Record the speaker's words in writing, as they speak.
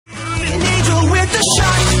ครั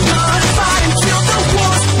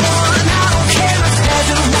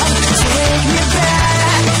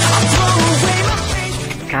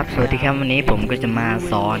บสวัสดีครับวันนี้ผมก็จะมา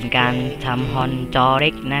สอนการทำฮอนจอเล็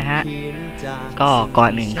กนะฮะก็ก่อ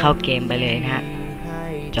นหนึ่งเข้าเกมไปเลยนะฮะ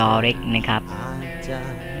จอเล็กนะครับ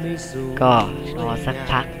ก็รอสัก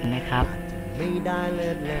พักนะครับ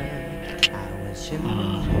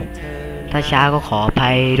ถ้าช้าก็ขออภั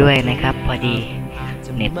ยด้วยนะครับพอดี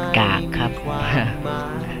เน็ตกากครับ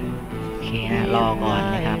โอเคนะรอก่อน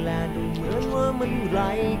นะครับ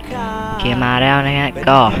โอเคมาแล้วนะฮะ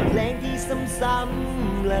ก็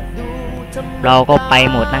เราก็ไป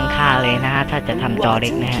โหมดตั้งค่าเลยนะฮะถ้าจะทำจอเล็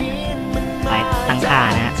กนะฮะไปตั้งค่า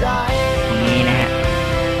นะฮะตรงนี้นะฮะ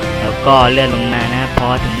แล้วก็เลื่อนลงมานะพอ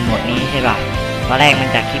ถึงโหมดนี้ใช่ป่ะตอนแรกมัน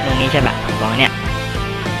จากคลิปตรงนี้ใช่ป่ะตรงเนี้ย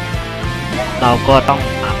เราก็ต้อง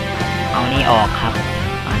ปรับเอานี่ออกครับ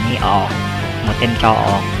อันนี้ออกโหมดเต็มจออ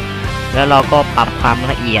อกแล้วเราก็ปรับความ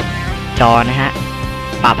ละเอียดจอนะฮะ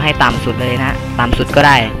ปรับให้ต่ำสุดเลยนะต่ำสุดก็ไ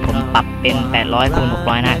ด้ผมปรับเป็น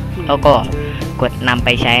800x600นะแล้วก็กดนำไป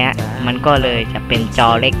ใช้ฮะมันก็เลยจะเป็นจอ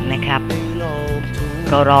เล็กนะครับ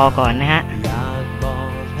ก็รอก่อนนะฮะ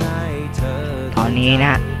ตอนนี้น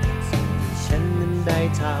ะ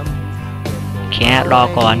โอเครอ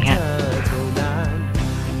ก่อนครับ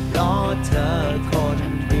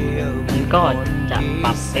มันก็จะป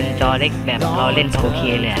รับเป็นจอเล็กแบบเราเล่น 4K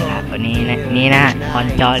เลยครับวันนี้นะนี่นะฮอน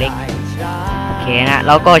จอเล็กโอเคนะเ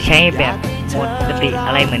ราก็ใช้แบบโหมดปกติอ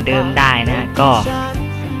ะไรเหมือนเดิมได้นะก็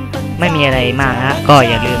ไม่มีอะไรมากฮะก็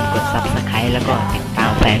อย่าลืมกด Subscire แล้วก็ติดตา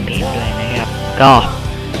มแฟนเพจด้วยนะครับก็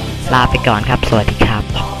ลาไปก่อนครับสวัสดีครับ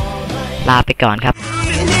ลาไปก่อนครับ